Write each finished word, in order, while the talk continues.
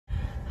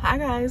Hi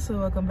guys, so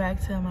welcome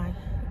back to my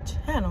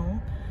channel.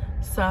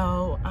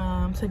 So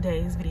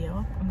today's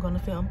video I'm going to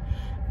film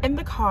in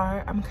the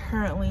car. I'm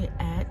currently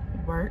at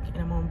work and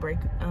I'm on break,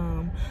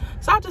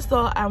 so I just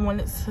thought I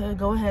wanted to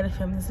go ahead and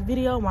film this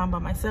video while I'm by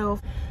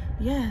myself.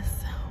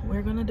 Yes,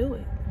 we're gonna do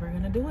it.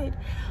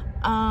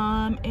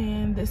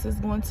 And this is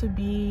going to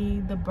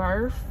be the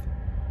birth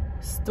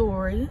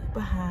story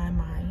behind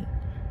my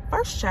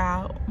first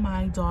child,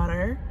 my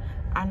daughter.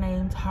 I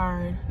named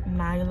her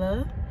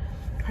Nyla.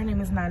 Her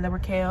name is Nyla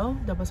Raquel.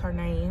 That was her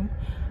name.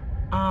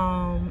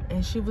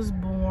 And she was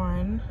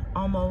born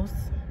almost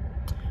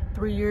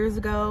 3 years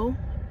ago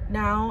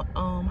now.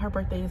 Her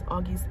birthday is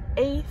August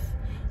 8th,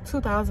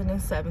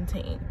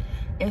 2017.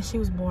 And she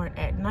was born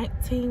at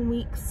 19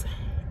 weeks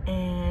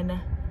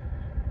and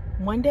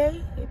 1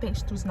 day. I think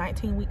she was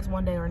 19 weeks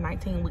 1 day, or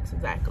 19 weeks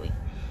exactly.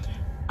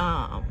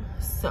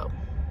 So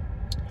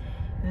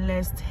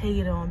let's take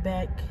it on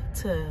back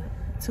to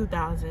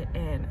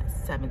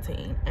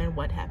 2017 and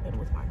what happened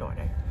with my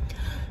daughter.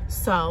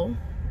 So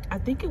I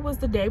think it was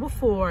the day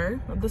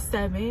before the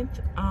 7th.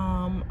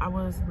 I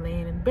was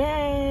laying in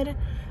bed.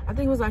 I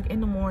think it was like in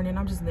the morning.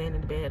 I'm just laying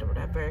in bed or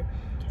whatever,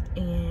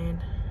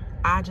 and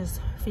I just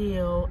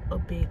feel a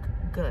big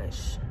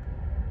gush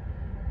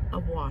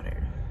of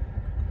water.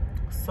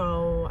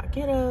 So I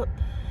get up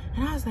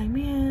and I was like,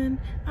 man,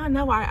 I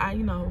know I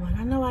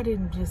know I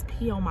didn't just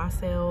pee on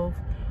myself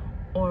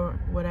or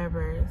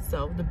whatever.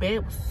 So the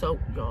bed was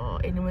soaked, y'all,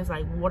 and it was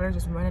like water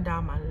just running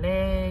down my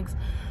legs.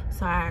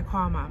 So I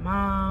called my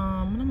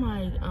mom and I'm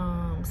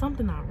like,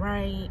 something not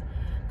right,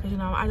 because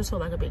I just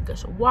felt like a big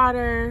gush of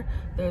water.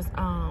 There's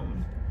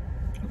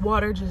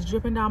water just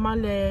dripping down my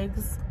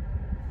legs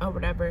or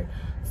whatever.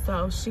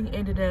 So she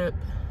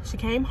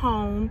came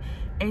home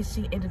and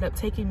she ended up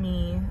taking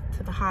me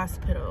to the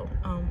hospital,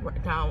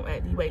 right down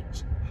at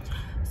UH.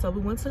 So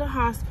we went to the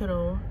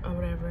hospital or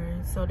whatever.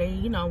 So they,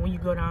 when you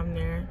go down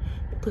there,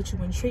 they put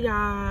you in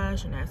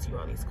triage and ask you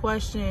all these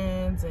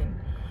questions and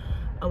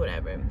or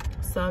whatever.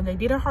 So they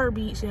did her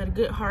heartbeat. She had a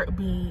good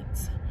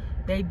heartbeat.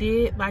 They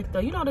did like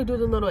they do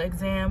the little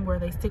exam where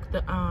they stick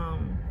the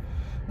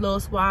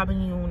little swab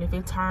in you, and if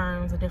it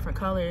turns a different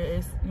color,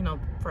 it's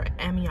for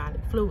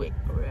amniotic fluid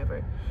or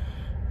whatever.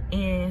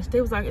 And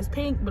they was like, it's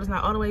pink, but it's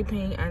not all the way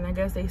pink. And I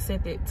guess they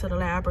sent it to the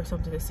lab or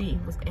something to see if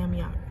it was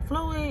amniotic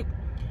fluid.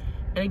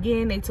 And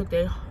again,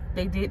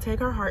 they did take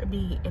her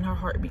heartbeat, and her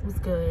heartbeat was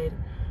good.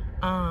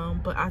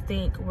 But I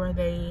think where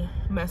they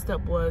messed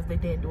up was they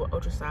didn't do an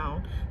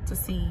ultrasound to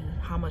see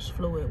how much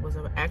fluid was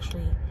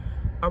actually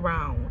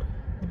around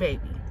the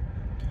baby.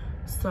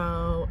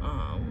 So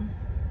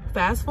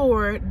fast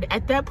forward,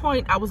 at that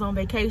point I was on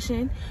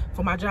vacation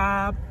for my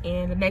job,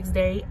 and the next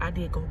day I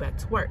did go back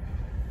to work.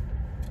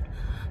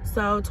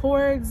 So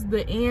towards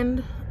the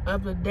end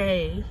of the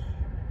day,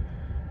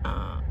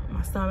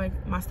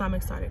 my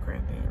stomach started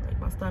cramping. Like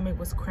my stomach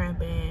was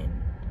cramping,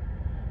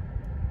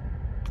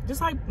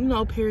 just like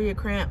period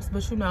cramps.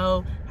 But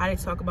how they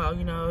talk about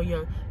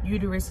your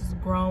uterus is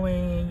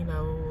growing,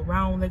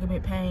 round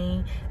ligament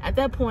pain. At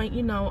that point,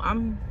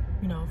 I'm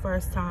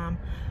first time,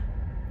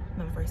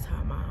 not the first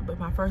time mom, but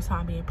my first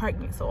time being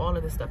pregnant, so all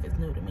of this stuff is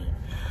new to me.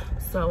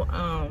 So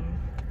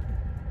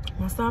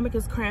my stomach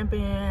is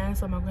cramping,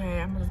 so I'm like, okay,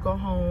 I'm gonna just go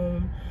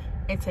home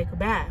and take a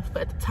bath.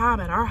 But at the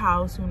time at our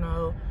house,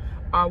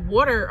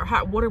 our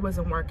hot water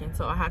wasn't working,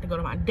 so I had to go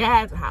to my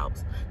dad's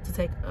house to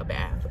take a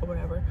bath or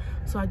whatever.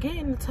 So I get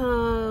in the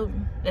tub,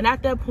 and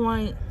at that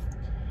point,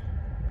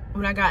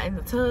 when I got in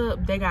the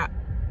tub,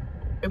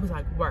 it was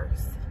like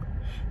worse.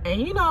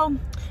 And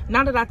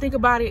now that I think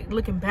about it,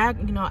 looking back,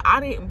 I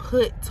didn't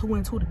put 2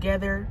 and 2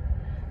 together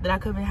that I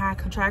couldn't have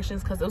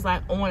contractions, because it was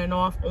like on and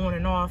off.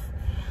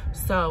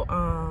 So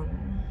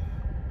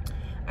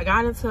I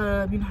got in the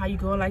tub, how you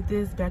go like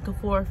this back and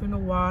forth in the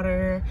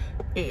water.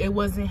 It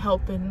wasn't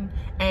helping.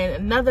 And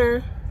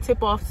another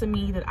tip off to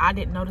me that I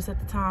didn't notice at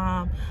the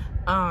time,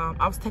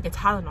 I was taking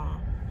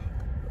Tylenol,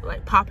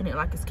 like popping it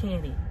like it's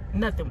candy.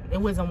 Nothing, it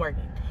wasn't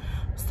working.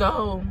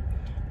 So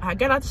I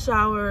got out the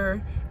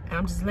shower and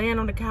I'm just laying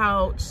on the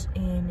couch,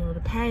 and the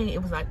pain, it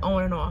was like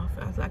on and off.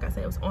 Like I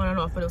said, it was on and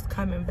off, but it was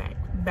coming back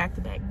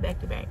to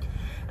back.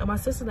 And my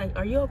sister like,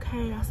 are you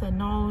okay? I said,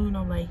 no,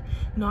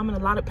 I'm in a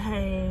lot of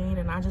pain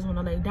and I just want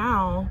to lay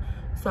down.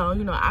 So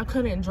I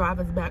couldn't drive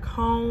us back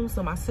home,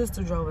 so my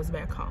sister drove us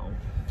back home.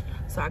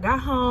 So I got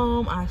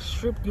home, I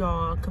stripped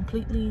y'all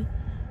completely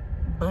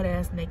butt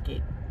ass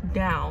naked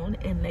down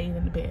and laid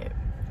in the bed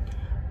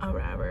or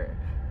whatever.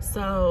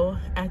 So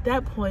at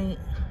that point,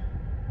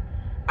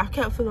 I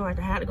kept feeling like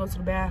I had to go to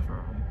the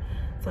bathroom.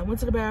 So I went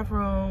to the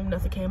bathroom,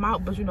 nothing came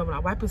out, but when I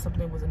wiped something,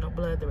 there was no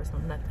blood, there was no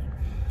nothing.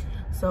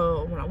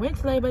 So when I went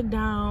to lay back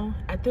down,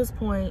 at this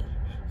point,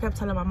 I kept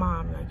telling my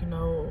mom, like,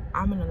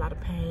 I'm in a lot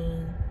of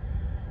pain.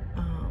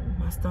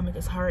 My stomach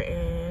is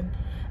hurting.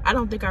 I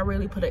don't think I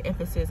really put an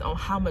emphasis on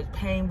how much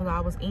pain I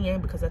was in,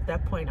 because at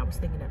that point I was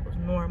thinking that it was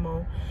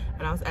normal.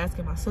 And I was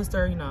asking my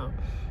sister,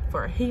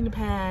 for a heating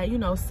pad,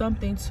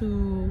 something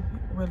to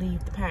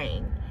relieve the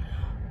pain.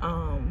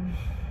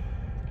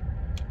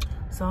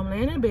 So I'm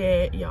laying in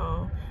bed,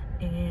 y'all,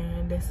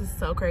 and this is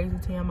so crazy,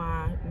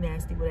 TMI,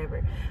 nasty,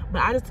 whatever,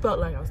 but I just felt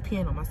like I was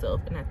peeing on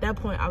myself. And at that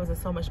point I was in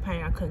so much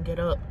pain I couldn't get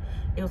up.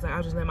 It was like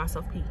I just let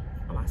myself pee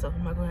on myself.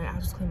 I'm like, go ahead,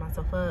 I'll just clean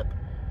myself up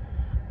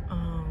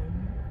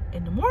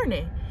in the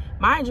morning.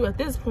 Mind you, at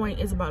this point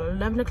it's about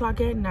 11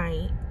 o'clock at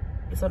night,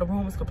 so the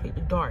room is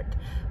completely dark.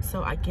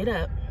 So I get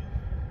up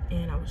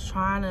and I was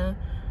trying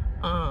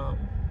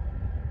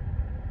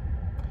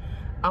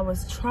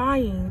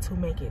to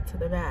make it to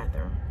the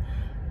bathroom.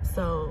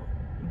 So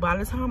by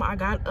the time I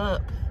got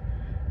up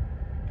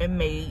and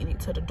made it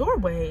to the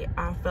doorway,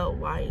 I felt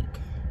like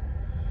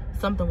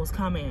something was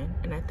coming.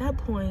 And at that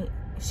point,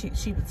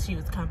 she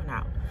was coming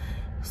out.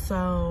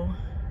 So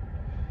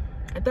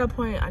at that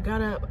point, I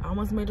got up, I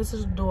almost made it to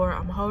the door.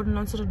 I'm holding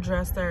onto the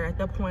dresser. At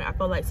that point, I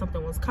felt like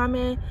something was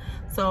coming.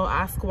 So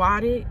I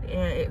squatted,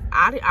 and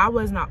I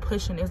was not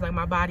pushing. It's like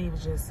my body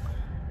was just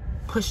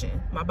pushing.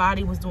 My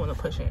body was doing the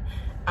pushing.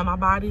 And my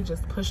body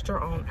just pushed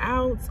her on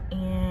out,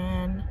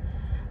 and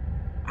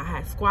I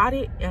had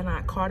squatted and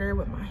I caught her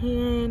with my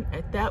hand.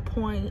 At that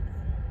point,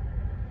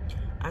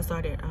 I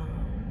started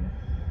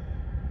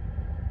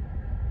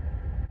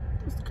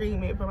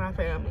screaming for my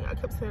family. I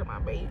kept saying, my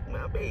baby,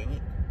 my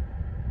baby.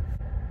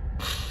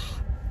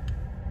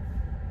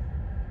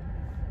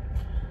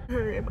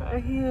 Her in my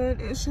hand,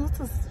 and she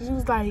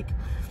was like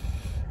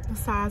the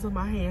size of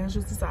my hand. She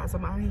was the size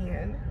of my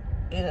hand.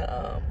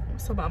 And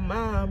so my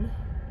mom,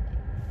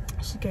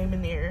 she came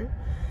in there.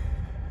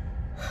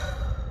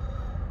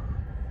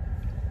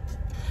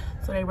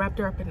 So they wrapped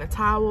her up in a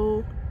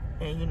towel,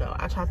 and you know,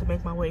 I tried to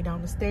make my way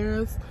down the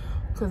stairs,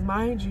 because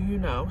mind you, you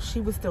know,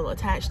 she was still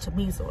attached to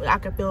me, so I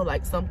could feel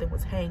like something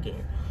was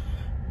hanging.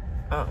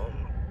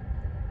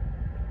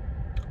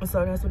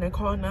 So that's when they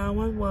called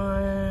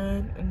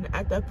 911, and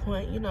at that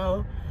point, you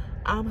know,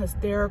 I'm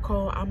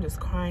hysterical. I'm just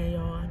crying,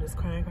 y'all. I'm just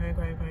crying.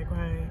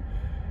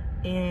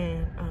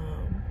 And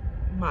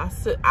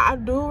I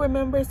do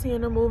remember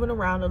seeing her moving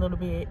around a little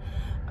bit.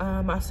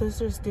 My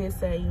sisters did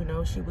say, you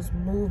know, she was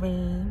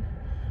moving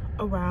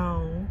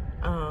around,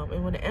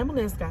 and when the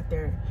ambulance got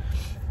there,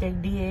 they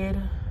did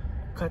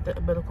cut the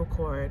umbilical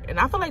cord. And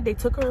I feel like they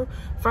took her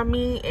from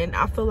me, and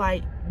I feel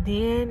like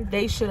then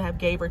they should have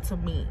gave her to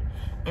me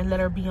and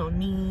let her be on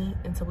me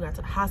until we got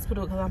to the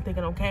hospital, because I'm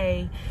thinking,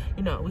 okay,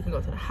 you know, we can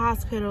go to the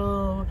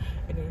hospital,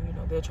 and then, you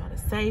know, they'll try to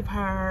save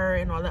her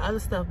and all the other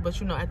stuff. But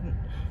you know, I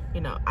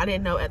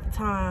didn't know at the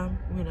time,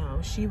 you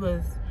know, she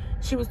was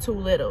too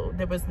little.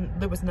 There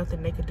was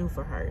nothing they could do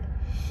for her.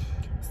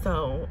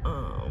 So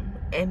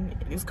and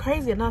it's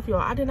crazy enough, y'all,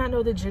 I did not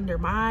know the gender.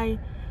 My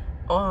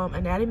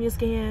anatomy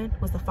scan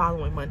was the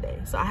following Monday,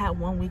 so I had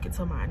 1 week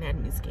until my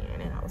anatomy scan,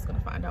 and I was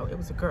gonna find out it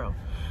was a girl.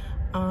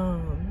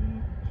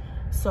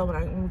 So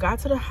when we got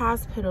to the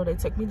hospital, they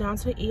took me down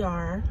to the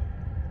ER,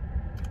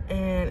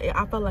 and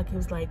I felt like it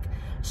was like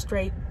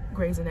straight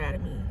Grey's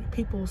Anatomy.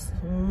 People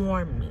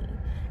swarmed me.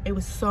 It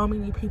was so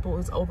many people, it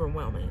was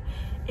overwhelming.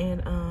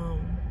 And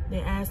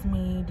they asked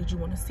me, did you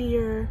want to see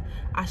her?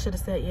 I should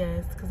have said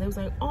yes, because they was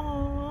like,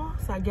 oh.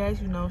 So I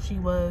guess, you know, she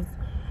was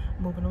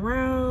moving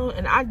around.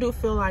 And I do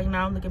feel like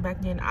now looking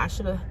back then, I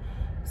should have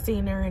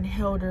seen her and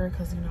held her,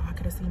 because, you know, I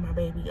could have seen my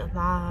baby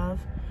alive.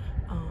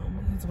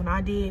 Because when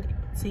I did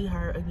see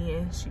her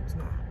again, she was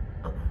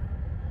not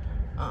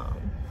alive.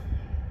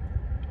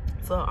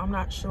 So I'm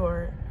not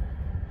sure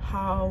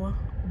how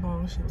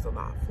long she was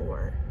alive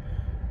for.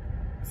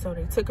 So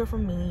they took her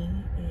from me,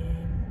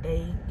 and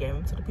they gave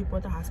her to the people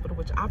at the hospital,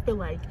 which I feel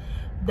like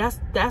that's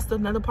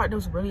another part that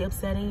was really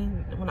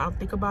upsetting when I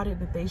think about it,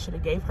 that they should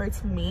have gave her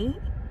to me.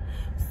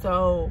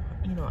 So,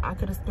 you know, I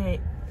could have spent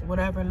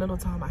whatever little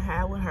time I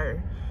had with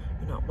her,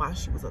 you know, while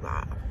she was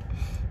alive.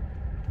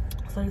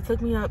 So they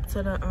took me up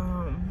to the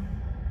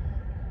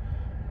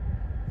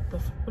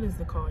what is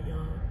it called,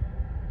 y'all?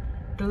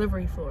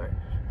 Delivery floor.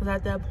 Because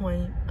at that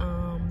point,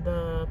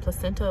 the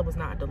placenta was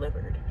not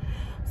delivered.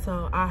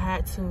 So I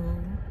had to,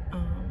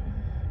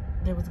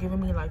 they was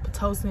giving me like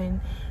Pitocin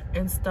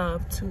and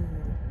stuff to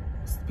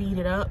speed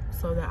it up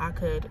so that I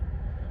could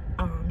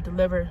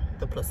deliver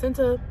the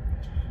placenta.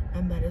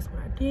 And that is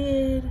what I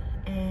did.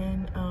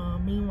 And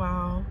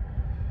meanwhile,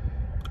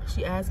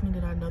 she asked me,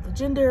 did I know the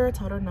gender? I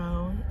told her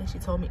no, and she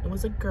told me it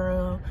was a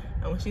girl.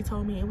 And when she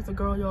told me it was a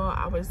girl, y'all,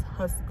 I was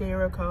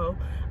hysterical.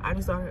 I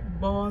just started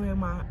bawling oh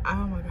my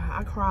God,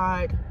 I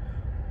cried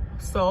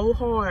so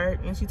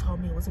hard when she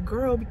told me it was a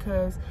girl,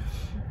 because,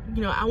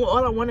 you know,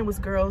 all I wanted was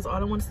girls. All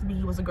I wanted to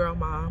be was a girl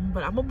mom.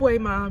 But I'm a boy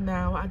mom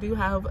now. I do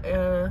have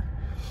a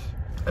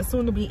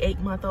soon-to-be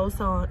 8-month-old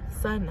son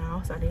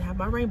now, so I didn't have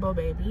my rainbow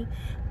baby.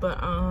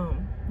 But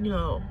you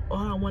know,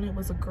 all I wanted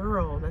was a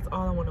girl. That's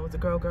all I wanted was a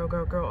girl.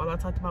 All I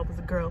talked about was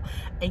a girl,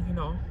 and you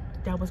know,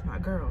 that was my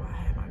girl. I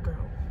had my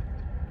girl.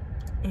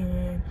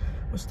 And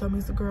when she told me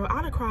it's a girl,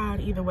 I'd have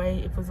cried either way,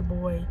 if it was a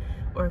boy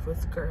or if it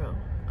was a girl.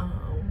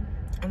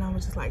 And I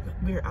was just like,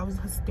 I was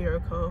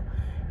hysterical.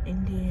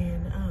 And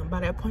then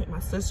by that point, my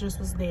sisters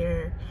was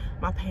there,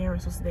 my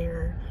parents was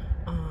there,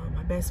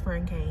 my best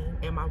friend came,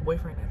 and my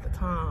boyfriend at the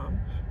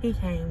time, he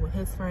came with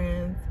his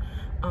friends.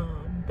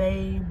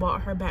 They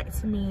brought her back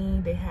to me.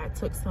 They had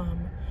took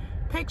some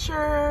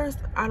pictures.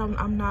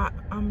 I'm not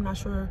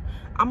sure.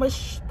 I'm gonna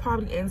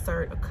probably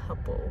insert a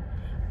couple,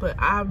 but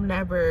I've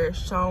never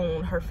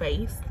shown her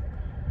face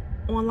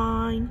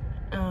online,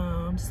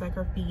 just like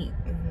her feet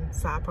and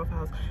side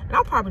profiles, and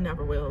I probably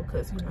never will,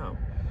 because, you know,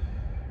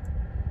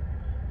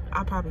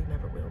 I probably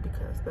never will,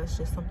 because that's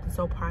just something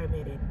so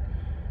private, and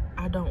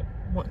I don't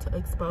want to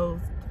expose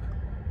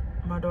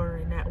my daughter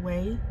in that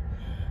way.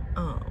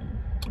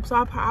 So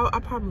I'll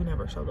probably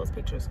never show those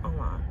pictures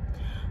online.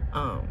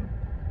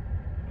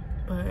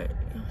 But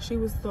she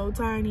was so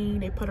tiny.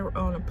 They put her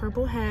on a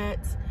purple hat,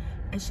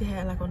 and she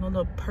had like a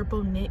little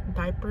purple knit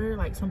diaper,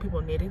 like some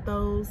people knitted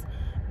those,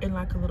 and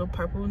like a little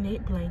purple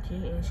knit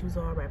blanket, and she was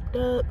all wrapped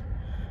up.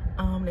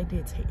 They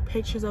did take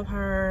pictures of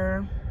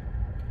her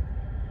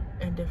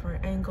in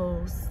different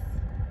angles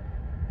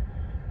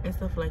and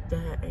stuff like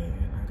that,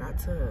 and I got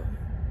to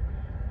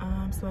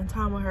spend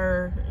time with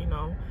her. You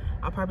know,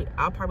 I'll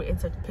probably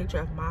insert a picture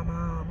of my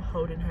mom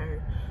holding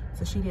her.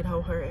 So she did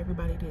hold her.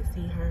 Everybody did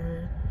see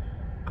her.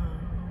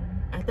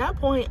 At that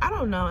point, I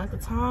don't know, at the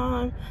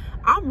time,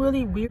 I'm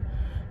really weird.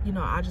 You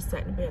know, I just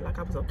sat in bed like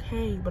I was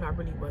okay, but I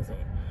really wasn't.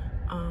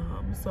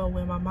 So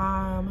when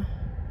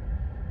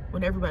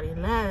everybody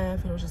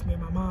left, it was just me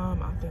and my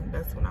mom, I think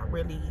that's when I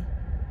really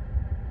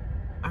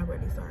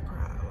started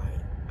crying.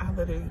 Like, I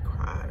literally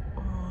cried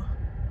all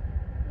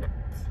night.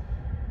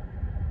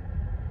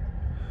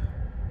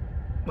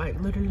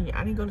 Like, literally,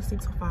 I didn't go to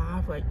sleep till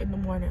 5. Like, in the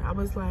morning, I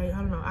was like, I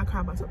don't know, I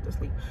cried myself to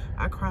sleep.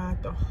 I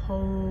cried the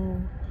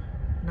whole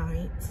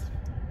night.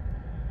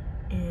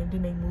 And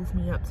then they moved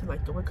me up to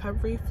like the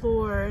recovery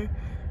floor,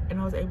 and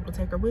I was able to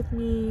take her with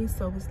me.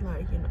 So it was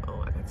like, you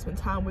know, I got to spend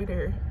time with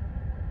her,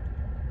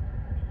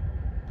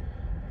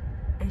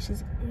 and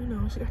she's, you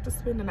know, she got to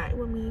spend the night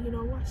with me, you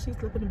know, while she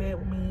slept in the bed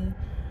with me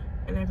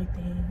and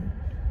everything.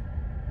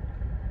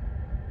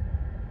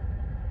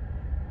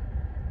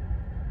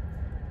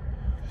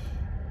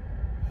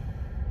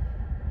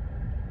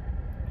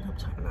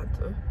 I'm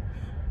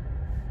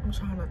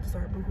trying not to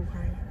start boohoo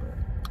crying, but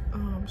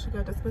she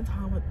got to spend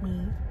time with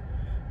me.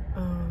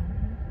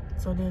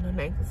 So then the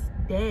next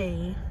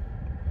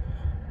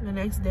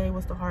day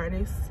was the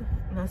hardest,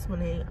 and that's when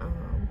they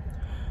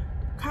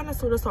kind of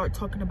sort of start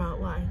talking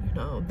about, like, you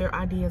know, their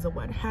ideas of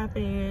what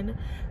happened.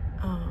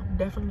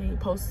 Definitely not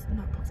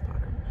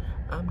postpartum,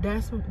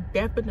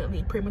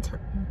 definitely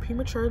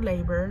premature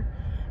labor,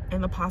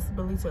 and the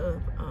possibility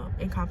of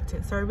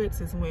incompetent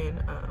cervix is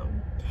when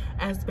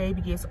as the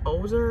baby gets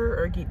older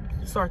or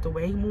start to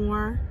weigh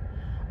more,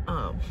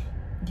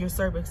 your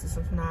cervix is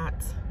not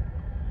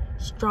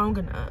strong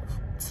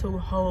enough to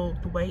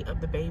hold the weight of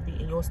the baby,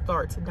 and you'll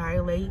start to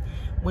dilate,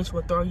 which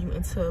will throw you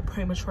into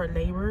premature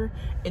labor,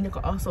 and it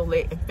could also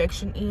let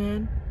infection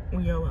in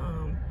when your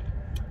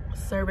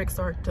cervix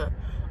start to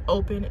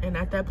open. And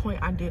at that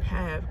point, I did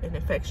have an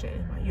infection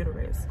in my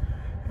uterus.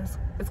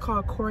 It's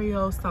called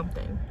choreo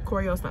something.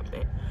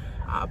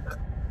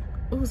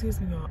 Excuse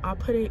me, y'all. I'll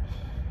put it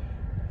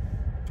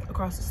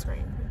across the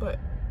screen, but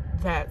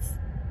I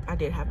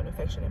did have an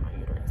infection in my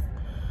uterus.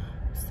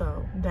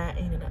 So that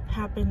ended up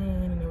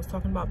happening, and they was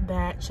talking about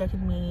that,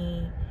 checking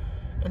me,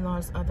 and all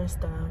this other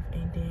stuff.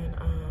 And then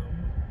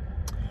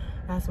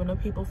that's when the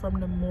people from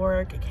the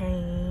morgue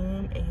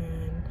came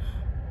and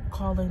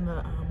calling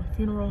the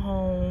funeral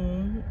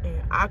home,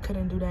 and I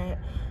couldn't do that.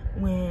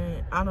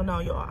 When, I don't know,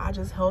 y'all, I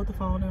just held the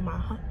phone in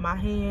my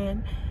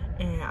hand,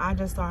 and I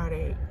just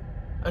started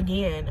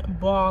again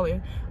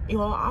bawling.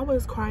 Y'all, I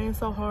was crying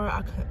so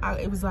hard,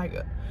 it was like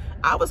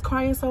I was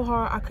crying so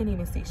hard I couldn't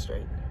even see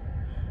straight.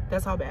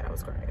 That's how bad I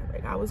was crying.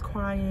 Like, I was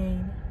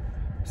crying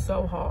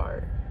so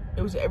hard.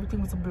 Everything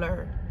was a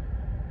blur.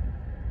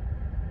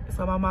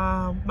 So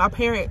my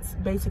parents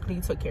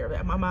basically took care of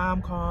that. My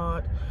mom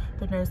called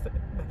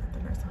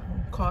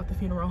called the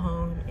funeral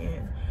home,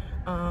 and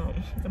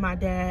my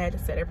dad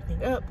set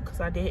everything up,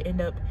 because I did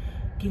end up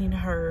getting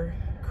her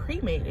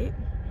cremated.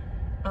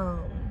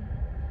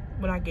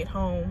 When I get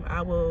home,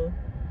 I will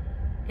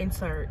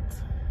insert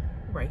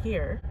right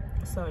here.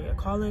 So yeah,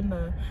 calling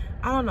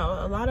I don't know,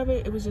 a lot of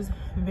it was just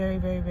very,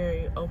 very,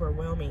 very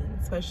overwhelming,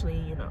 especially,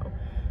 you know,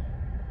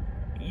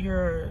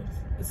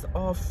 it's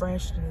all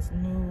fresh and it's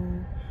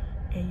new,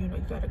 and, you know,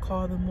 you got to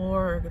call the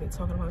morgue, they're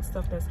talking about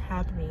stuff that's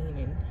happening.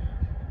 And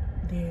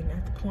then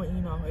at the point,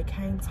 you know, it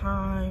came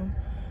time,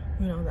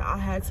 you know, that I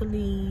had to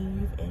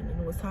leave, and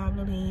it was time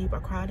to leave. I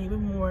cried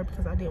even more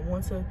because I didn't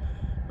want to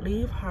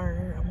leave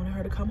her. I wanted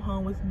her to come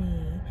home with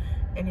me.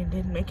 And it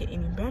didn't make it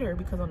any better,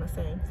 because on the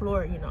same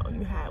floor, you know,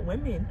 you had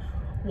women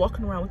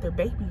walking around with their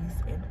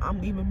babies, and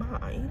I'm leaving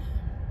mine.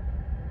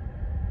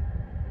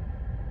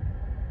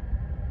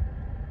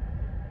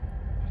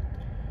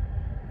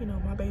 You know,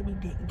 my baby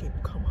didn't get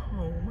to come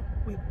home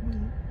with me.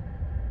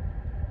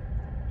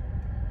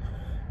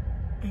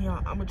 And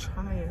y'all, I'm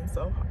trying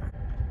so hard.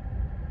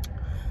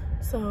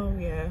 So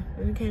yeah,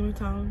 then it came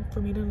time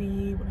for me to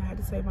leave, when I had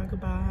to say my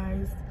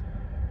goodbyes.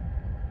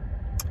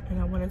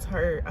 And I wanted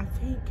her, I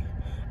think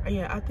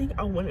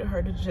I wanted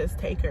her to just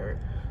take her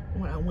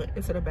when I went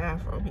into the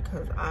bathroom,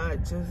 because I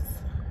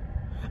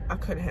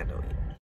couldn't handle it.